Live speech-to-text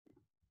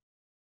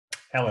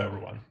Hello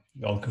everyone,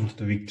 welcome to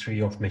the week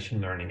 3 of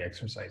machine learning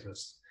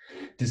exercises.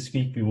 This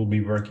week we will be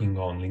working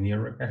on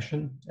linear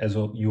regression as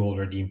you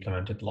already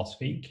implemented last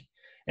week,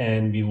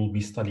 and we will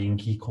be studying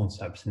key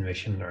concepts in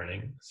machine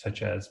learning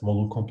such as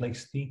model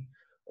complexity,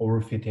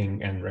 overfitting,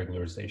 and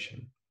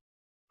regularization.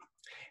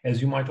 As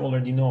you might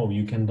already know,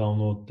 you can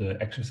download the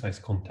exercise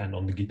content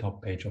on the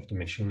GitHub page of the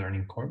machine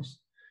learning course.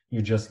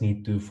 You just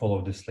need to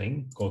follow this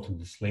link, go to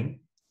this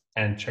link,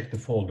 and check the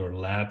folder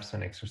labs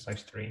and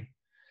exercise 3.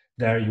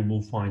 There you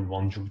will find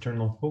one Jupyter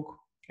notebook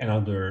and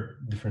other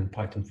different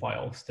Python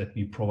files that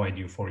we provide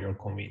you for your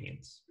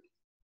convenience.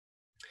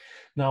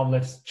 Now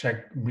let's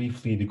check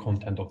briefly the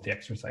content of the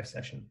exercise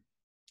session.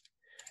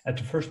 At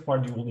the first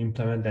part, you will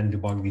implement and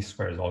debug the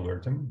squares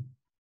algorithm.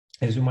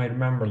 As you might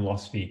remember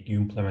last week, you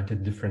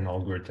implemented different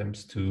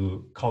algorithms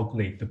to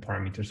calculate the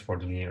parameters for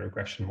the linear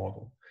regression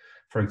model.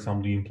 For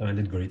example, you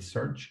implemented grid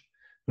search,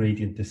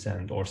 gradient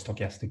descent, or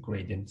stochastic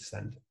gradient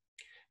descent.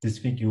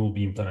 This week, you will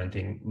be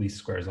implementing least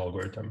squares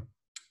algorithm.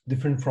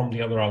 Different from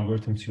the other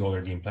algorithms you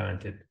already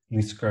implemented,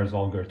 least squares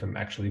algorithm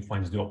actually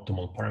finds the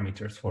optimal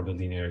parameters for the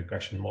linear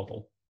regression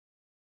model.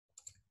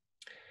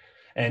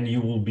 And you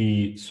will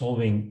be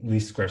solving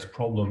least squares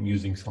problem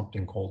using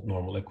something called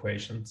normal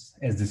equations,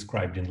 as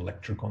described in the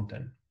lecture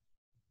content.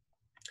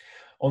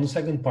 On the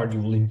second part,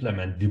 you will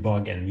implement,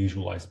 debug, and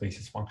visualize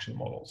basis function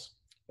models.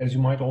 As you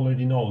might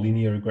already know,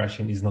 linear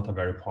regression is not a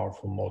very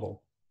powerful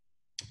model.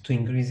 To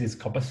increase its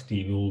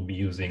capacity, we will be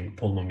using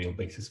polynomial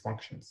basis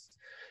functions.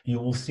 You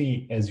will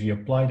see as you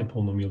apply the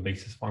polynomial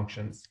basis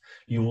functions,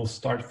 you will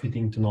start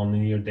fitting to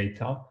nonlinear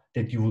data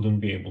that you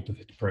wouldn't be able to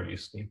fit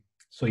previously.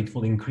 So it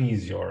will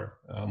increase your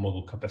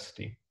model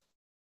capacity.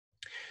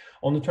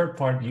 On the third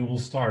part, you will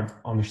start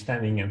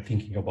understanding and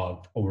thinking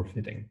about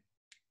overfitting.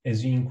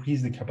 As you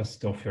increase the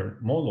capacity of your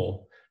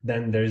model,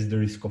 then there is the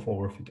risk of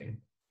overfitting.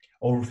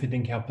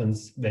 Overfitting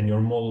happens when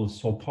your model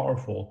is so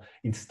powerful,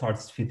 it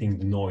starts fitting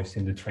the noise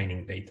in the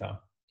training data.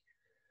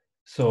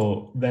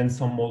 So when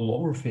some model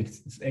overfits,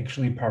 it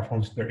actually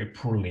performs very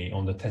poorly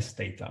on the test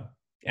data,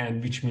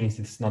 and which means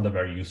it's not a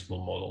very useful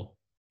model.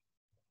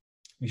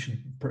 We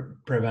should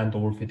prevent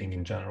overfitting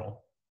in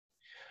general.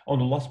 On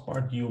the last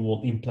part, you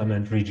will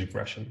implement ridge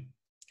regression.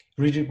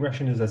 Ridge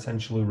regression is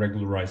essentially a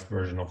regularized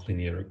version of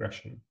linear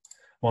regression.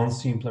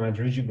 Once you implement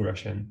ridge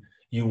regression,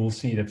 you will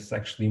see that it's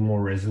actually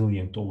more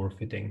resilient to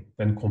overfitting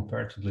when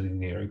compared to the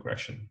linear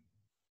regression.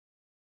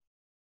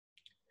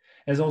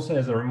 As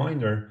a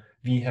reminder,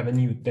 we have a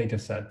new data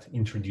set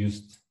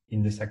introduced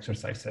in this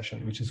exercise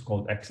session, which is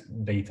called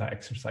data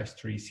exercise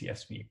 3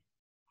 CSV,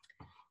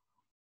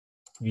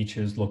 which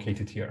is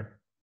located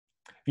here.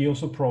 We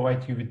also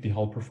provide you with the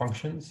helper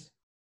functions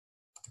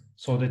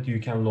so that you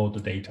can load the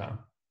data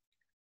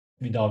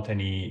without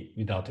any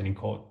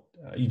code.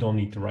 You don't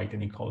need to write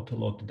any code to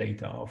load the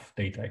data of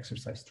data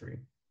exercise 3,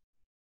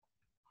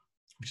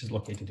 which is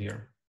located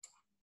here.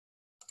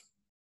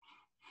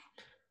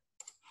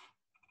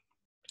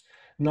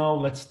 Now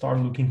let's start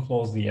looking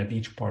closely at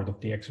each part of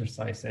the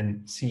exercise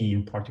and see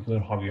in particular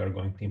how we are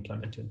going to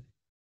implement it.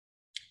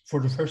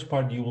 For the first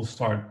part, you will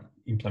start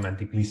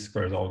implementing least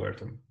squares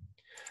algorithm.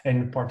 And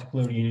in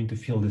particular, you need to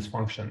fill this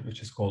function,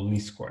 which is called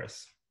least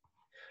squares,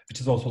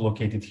 which is also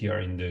located here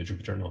in the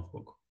Jupyter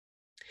notebook.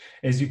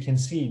 As you can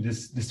see,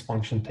 this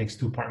function takes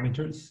two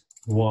parameters,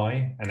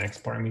 y and x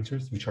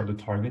parameters, which are the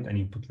target and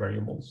input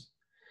variables.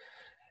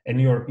 And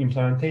your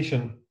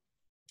implementation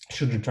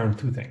should return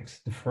two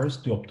things. The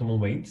first, the optimal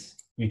weights,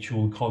 which you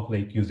will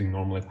calculate using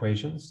normal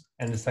equations.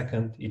 And the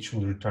second, it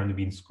should return the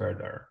mean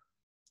squared error.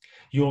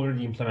 You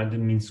already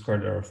implemented mean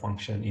squared error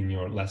function in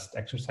your last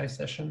exercise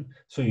session,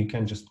 so you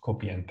can just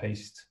copy and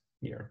paste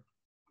here.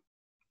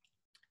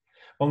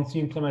 Once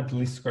you implement the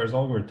least squares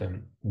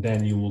algorithm,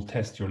 then you will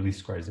test your least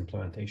squares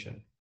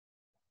implementation.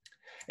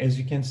 As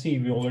you can see,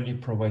 we already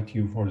provide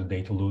you for the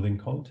data loading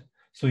code,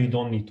 so you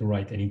don't need to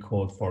write any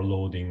code for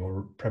loading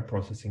or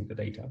pre-processing the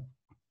data.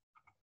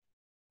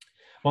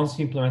 Once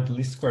you implement the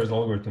least squares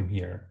algorithm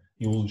here,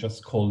 you will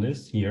just call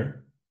this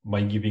here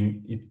by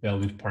giving it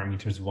valued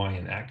parameters y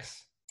and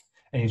x,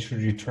 and it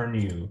should return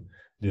you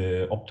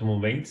the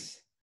optimal weights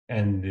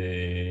and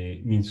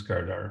the mean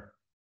squared error.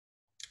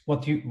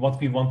 What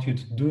we want you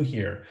to do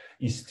here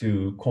is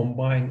to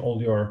combine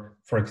all your,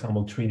 for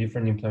example, 3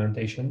 different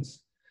implementations,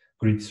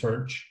 grid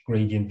search,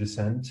 gradient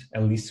descent,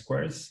 and least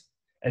squares,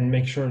 and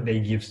make sure they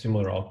give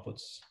similar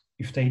outputs.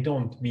 If they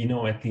don't, we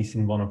know at least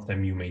in one of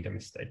them you made a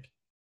mistake.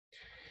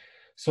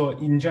 So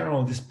in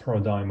general, this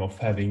paradigm of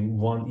having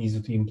one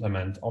easy to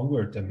implement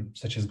algorithm,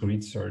 such as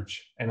grid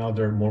search, and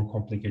other more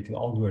complicated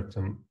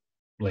algorithm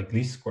like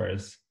least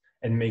squares,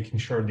 and making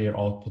sure their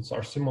outputs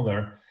are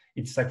similar,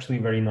 it's actually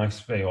a very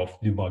nice way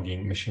of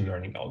debugging machine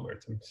learning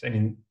algorithms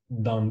and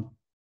done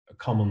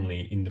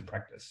commonly in the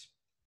practice.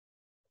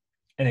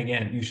 And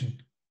again, you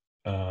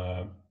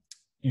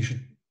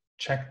should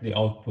check the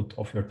output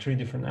of your 3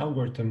 different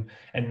algorithms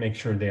and make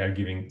sure they are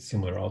giving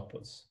similar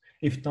outputs.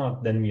 If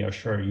not, then we are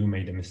sure you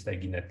made a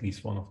mistake in at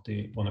least one of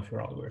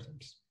your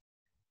algorithms.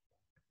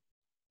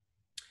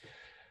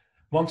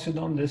 Once you've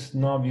done this,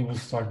 now we will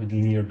start with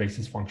linear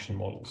basis function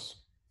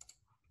models.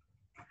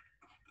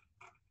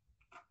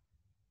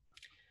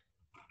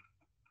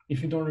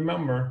 If you don't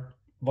remember,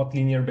 what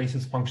linear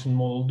basis function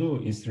model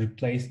do is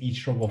replace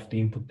each row of the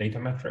input data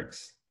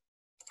matrix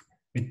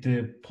with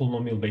the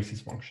polynomial basis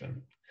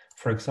function.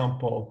 For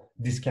example,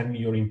 this can be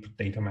your input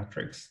data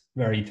matrix,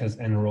 where it has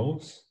n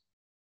rows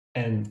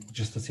and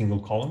just a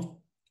single column.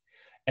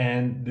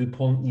 And the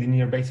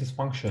linear basis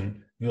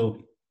function will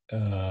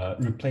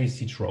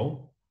replace each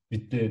row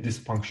with this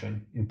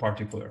function in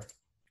particular.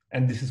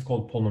 And this is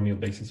called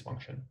polynomial basis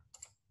function.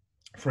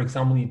 For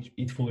example,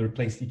 it will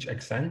replace each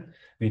xn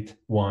with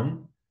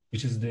 1,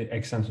 which is the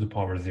xn to the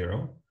power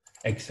 0,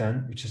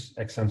 xn, which is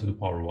xn to the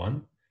power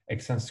 1,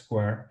 xn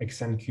square,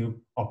 xn cube,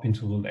 up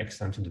until the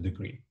xn to the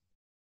degree.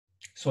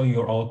 So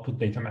your output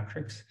data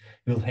matrix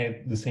will have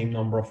the same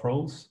number of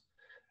rows,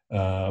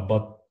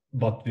 but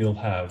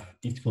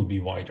it will be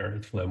wider,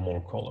 it will have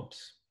more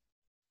columns.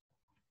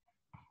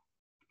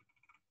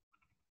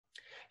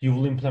 You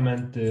will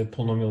implement the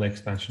polynomial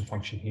expansion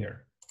function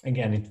here.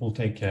 Again, it will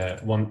take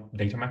one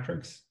data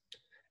matrix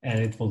and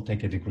it will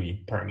take a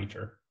degree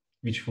parameter,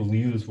 which we'll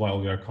use while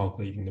we are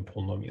calculating the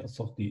polynomials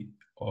of the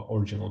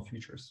original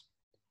features.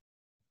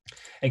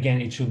 Again,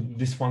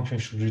 this function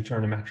should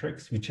return a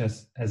matrix which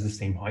has the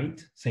same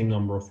height, same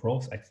number of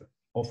rows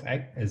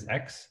as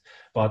x,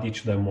 but it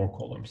should have more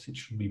columns. It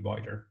should be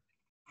wider.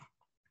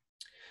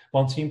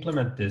 Once you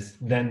implement this,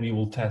 then we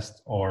will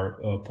test our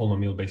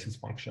polynomial basis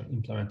function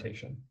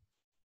implementation.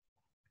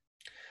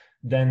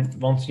 Then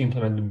once you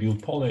implement the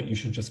build poly, you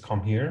should just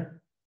come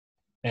here.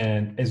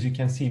 And as you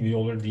can see, we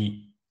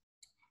already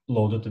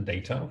loaded the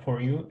data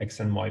for you, x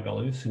and y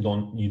values. You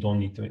don't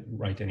need to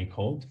write any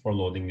code for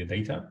loading the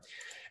data.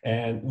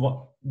 And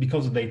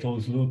because the data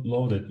is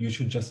loaded, you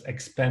should just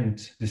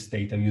expand this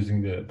data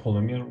using the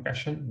polynomial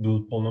regression,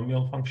 build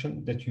polynomial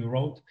function that you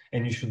wrote,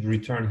 and you should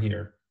return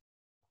here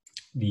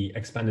the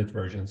expanded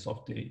versions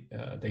of the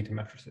data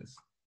matrices.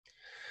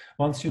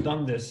 Once you've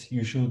done this,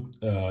 you should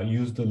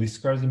use the least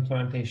squares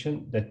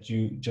implementation that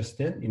you just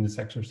did in this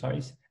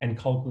exercise and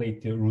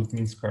calculate the root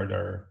mean squared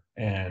error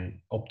and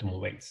optimal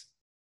weights.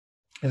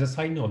 As a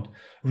side note,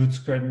 root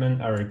squared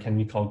mean error can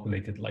be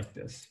calculated like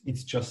this.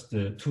 It's just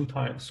the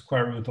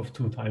square root of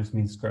 2 times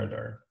mean squared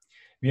error.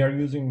 We are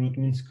using root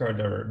mean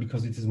squared error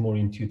because it is more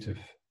intuitive.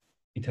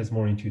 It has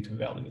more intuitive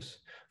values.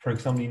 For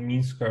example, in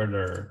mean squared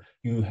error,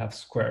 you have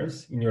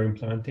squares in your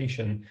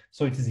implementation,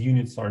 so its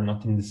units are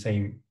not in the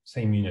same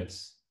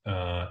units.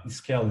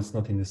 Scale is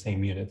not in the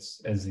same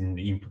units as in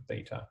the input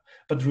data.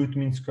 But root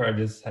mean squared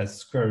has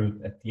square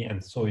root at the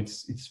end, so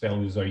its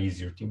values are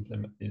easier to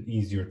implement,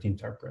 easier to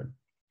interpret.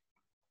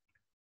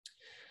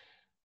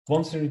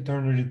 Once you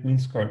return the root mean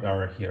squared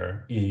error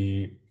here,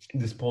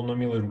 this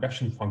polynomial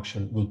regression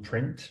function will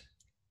print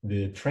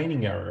the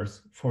training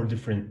errors for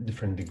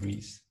different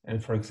degrees.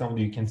 And for example,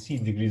 you can see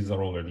degrees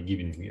are already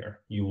given here.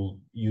 You will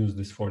use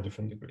this for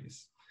different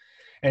degrees.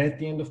 And at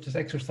the end of this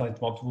exercise,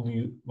 what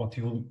you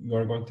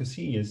are going to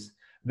see is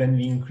when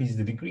we increase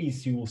the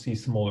degrees, you will see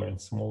smaller and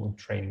smaller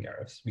training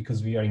errors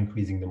because we are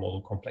increasing the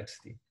model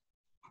complexity.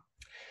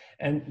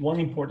 And one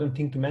important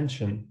thing to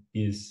mention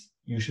is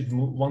you should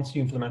move, once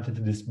you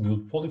implemented this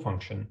build poly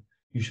function,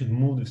 you should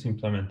move this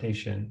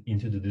implementation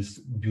into this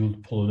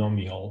build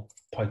polynomial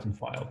Python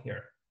file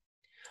here.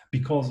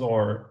 Because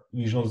our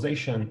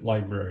visualization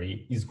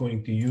library is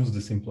going to use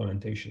this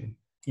implementation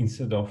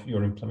instead of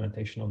your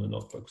implementation on the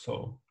notebook.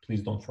 So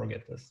please don't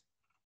forget this.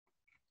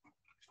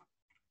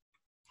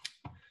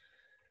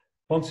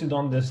 Once you've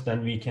done this,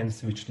 then we can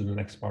switch to the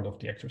next part of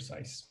the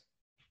exercise.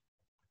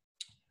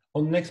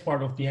 On the next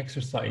part of the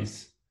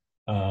exercise,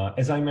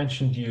 as I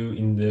mentioned to you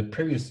in the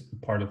previous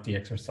part of the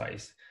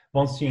exercise,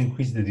 once you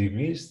increase the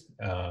degrees,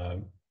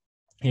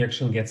 you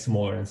actually get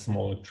smaller and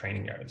smaller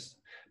training errors.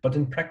 But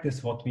in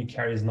practice, what we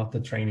care is not the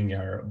training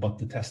error, but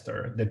the test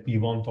error that we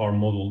want our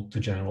model to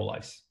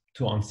generalize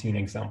to unseen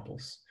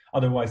examples.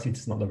 Otherwise,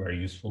 it's not a very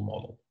useful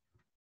model.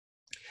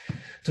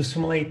 To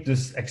simulate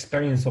this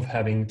experience of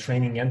having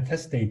training and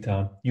test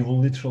data, you will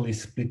literally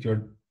split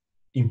your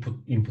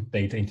input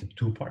data into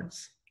 2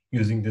 parts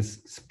using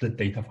this split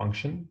data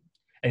function.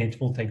 And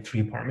it will take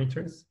 3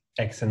 parameters,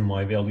 x and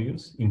y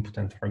values, input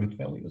and target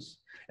values,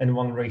 and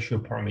 1 ratio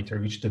parameter,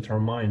 which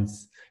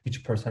determines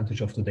which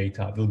percentage of the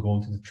data will go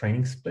into the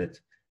training split,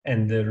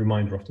 and the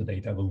remainder of the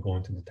data will go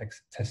into the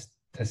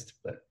test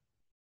split.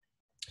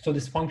 So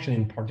this function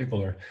in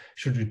particular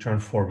should return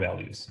 4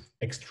 values: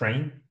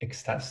 xtrain,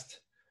 xtest,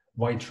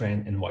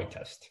 ytrain, and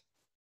ytest.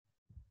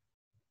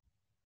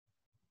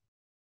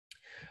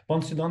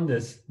 Once you've done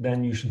this,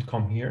 then you should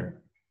come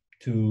here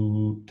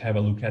to have a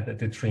look at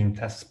the train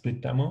test split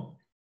demo.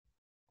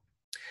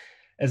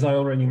 As I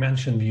already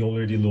mentioned, we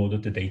already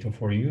loaded the data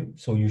for you.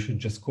 So you should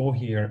just go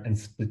here and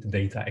split the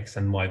data x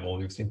and y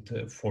values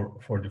into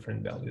four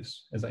different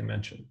values, as I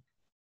mentioned.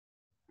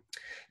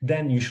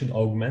 Then you should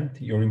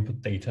augment your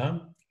input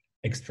data,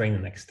 xtrain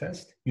and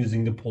xtest,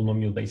 using the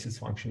polynomial basis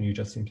function you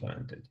just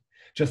implemented.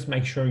 Just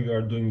make sure you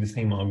are doing the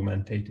same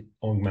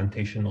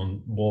augmentation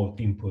on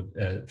both input,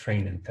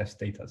 train and test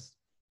data.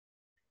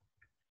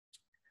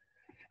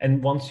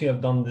 And once you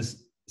have done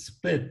this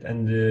split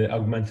and the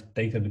augmented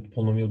data with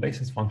polynomial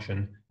basis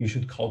function, you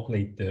should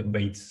calculate the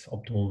weights,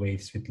 optimal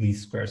weights with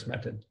least squares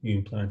method you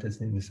implemented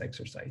in this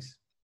exercise.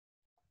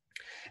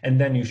 And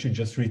then you should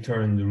just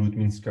return the root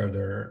mean squared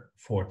error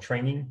for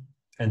training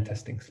and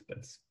testing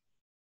splits.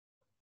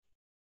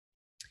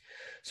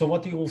 So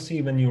what you will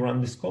see when you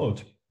run this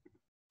code,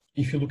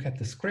 if you look at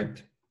the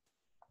script,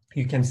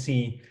 you can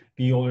see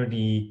we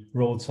already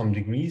wrote some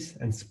degrees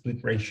and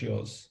split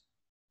ratios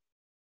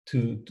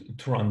to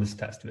run this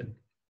test with.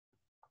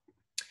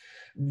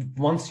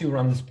 Once you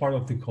run this part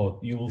of the code,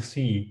 you will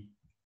see,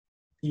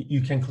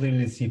 you can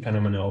clearly see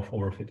phenomena of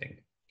overfitting.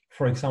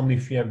 For example,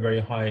 if you have very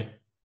high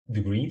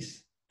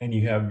degrees and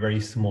you have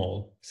very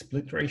small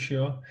split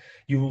ratio,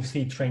 you will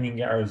see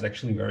training error is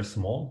actually very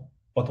small.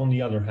 But on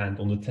the other hand,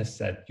 on the test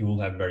set, you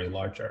will have very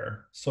large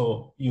error.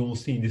 So you will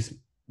see this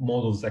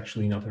model is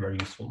actually not a very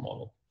useful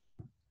model.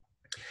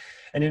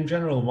 And in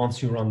general,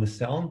 once you run the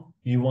cell,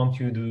 you want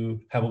you to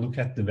have a look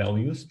at the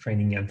values,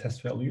 training and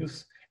test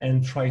values,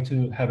 and try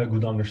to have a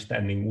good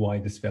understanding why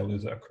these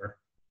values occur.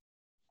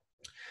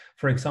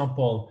 For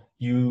example,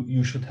 you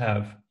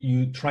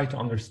try to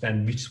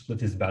understand which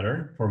split is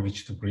better for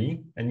which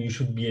degree, and you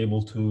should be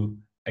able to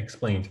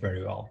explain it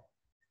very well.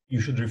 You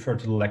should refer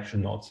to the lecture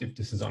notes if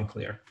this is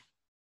unclear.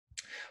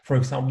 For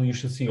example, you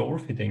should see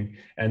overfitting,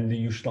 and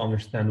you should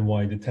understand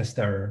why the test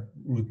error,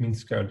 root mean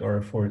squared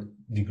error for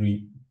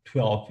degree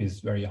 12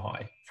 is very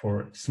high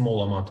for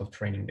small amount of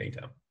training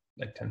data,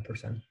 like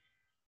 10%.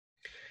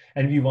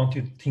 And we want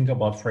you to think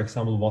about, for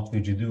example, what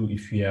would you do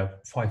if you have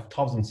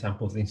 5,000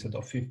 samples instead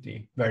of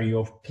 50, where you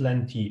have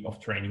plenty of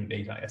training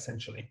data,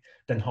 essentially.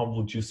 Then how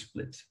would you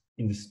split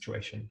in this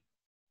situation?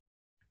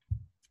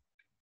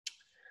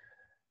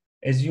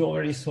 As you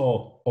already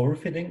saw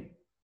overfitting,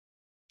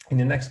 in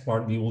the next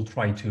part, we will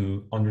try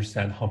to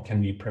understand how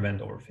can we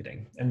prevent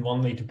overfitting. And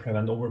one way to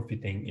prevent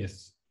overfitting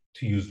is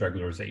to use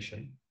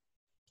regularization.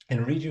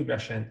 And ridge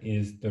regression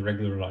is the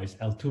regularized,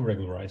 L2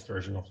 regularized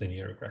version of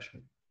linear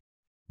regression.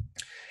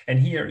 And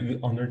here,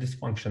 under this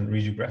function,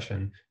 ridge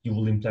regression, you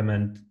will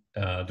implement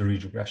the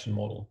ridge regression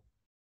model.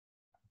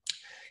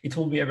 It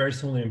will be a very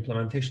similar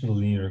implementation of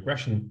linear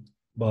regression,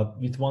 but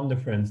with one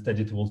difference that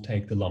it will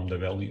take the lambda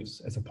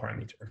values as a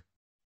parameter.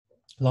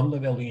 Lambda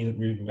value in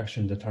ridge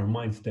regression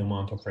determines the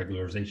amount of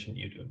regularization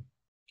you do.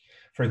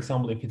 For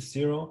example, if it's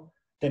 0,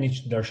 then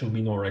there should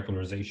be no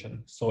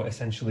regularization. So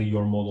essentially,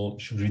 your model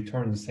should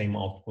return the same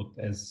output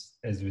as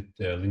with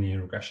the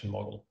linear regression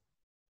model.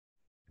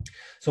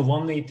 So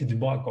one way to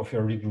debug of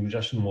your ridge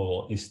regression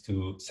model is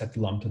to set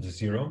the lambda to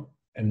 0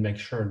 and make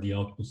sure the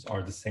outputs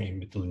are the same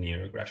with the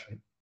linear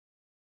regression.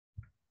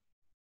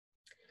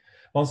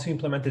 Once you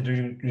implement the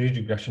ridge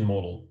regression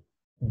model,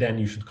 then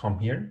you should come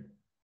here.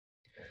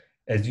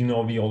 As you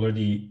know, we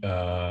already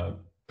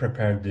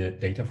prepared the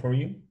data for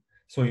you.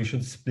 So you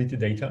should split the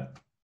data,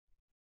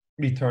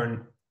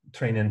 return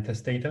train and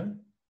test data.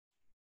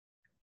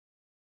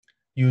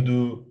 You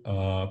do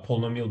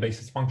polynomial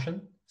basis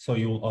function. So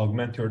you will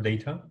augment your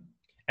data.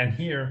 And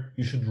here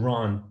you should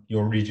run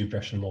your ridge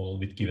regression model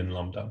with given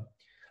lambda.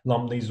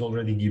 Lambda is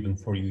already given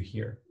for you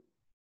here.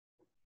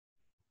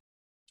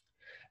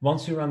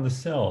 Once you run the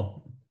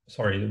cell,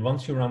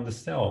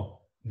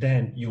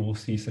 then you will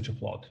see such a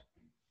plot.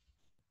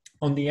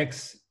 On the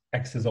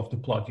x-axis of the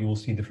plot, you will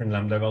see different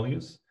lambda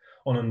values.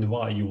 On the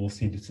y, you will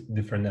see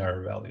different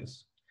error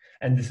values.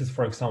 And this is,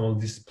 for example,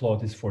 this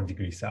plot is for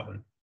degree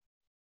 7.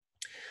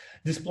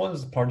 This plot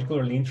is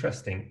particularly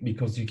interesting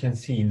because you can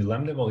see in the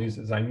lambda values,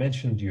 as I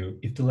mentioned to you,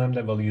 if the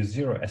lambda value is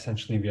 0,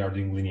 essentially we are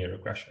doing linear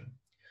regression.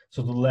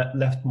 So the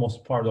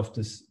leftmost part of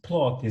this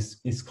plot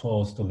is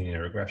close to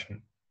linear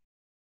regression.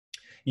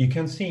 You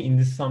can see in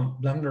this some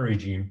lambda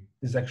regime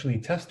is actually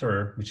test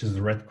error, which is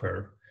the red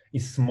curve,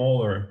 is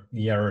smaller,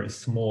 the error is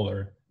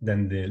smaller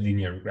than the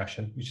linear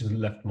regression, which is the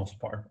leftmost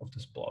part of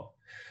this plot.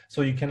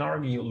 So you can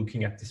argue,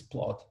 looking at this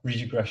plot,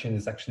 ridge regression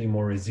is actually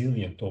more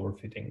resilient to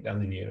overfitting than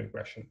linear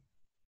regression.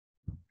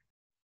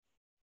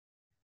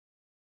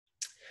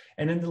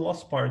 And in the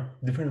last part,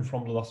 different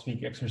from the last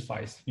week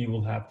exercise, we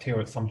will have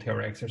some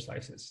theory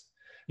exercises.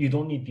 You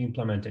don't need to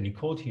implement any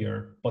code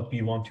here, but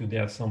we want you to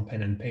have some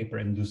pen and paper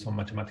and do some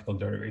mathematical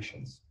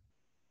derivations.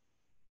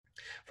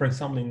 For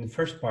example, in the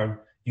first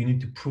part, you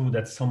need to prove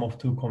that sum of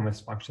two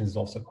convex functions is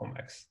also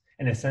convex.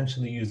 And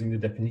essentially, using the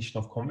definition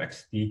of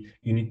convexity,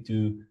 you need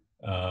to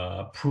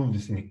prove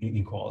this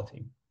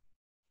inequality.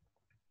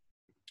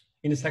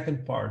 In the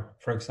second part,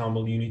 for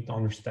example, you need to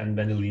understand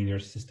when a linear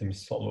system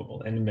is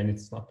solvable and when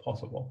it's not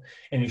possible.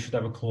 And you should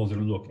have a closer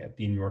look at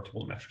the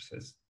invertible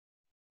matrices.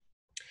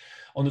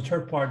 On the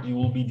third part, you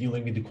will be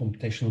dealing with the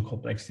computational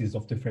complexities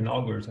of different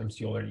algorithms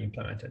you already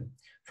implemented.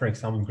 For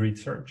example, grid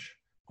search,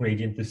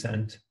 gradient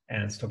descent,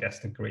 and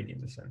stochastic gradient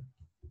descent.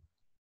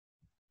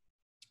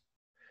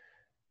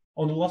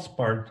 On the last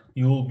part,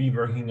 you will be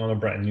working on a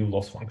brand new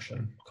loss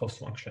function, cost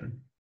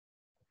function.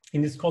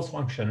 In this cost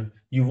function,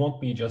 you won't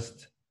be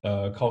just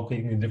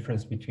calculating the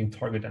difference between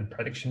target and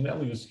prediction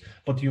values,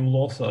 but you will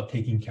also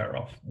taking care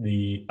of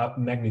the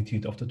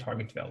magnitude of the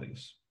target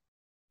values.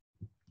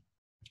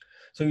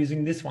 So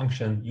using this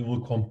function, you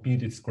will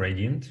compute its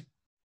gradient,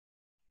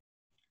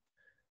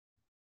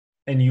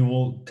 and you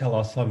will tell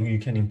us how you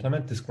can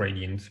implement this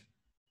gradient,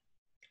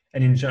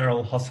 and in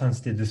general, how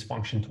sensitive this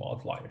function to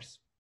outliers.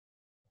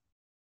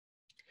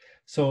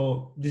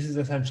 So this is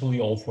essentially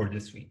all for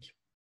this week.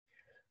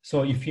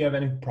 So if you have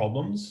any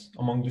problems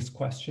among these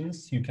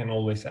questions, you can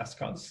always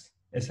ask us,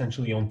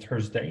 essentially on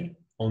Thursday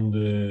on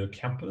the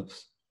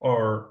campus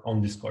or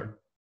on Discord.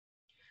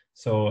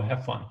 So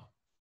have fun.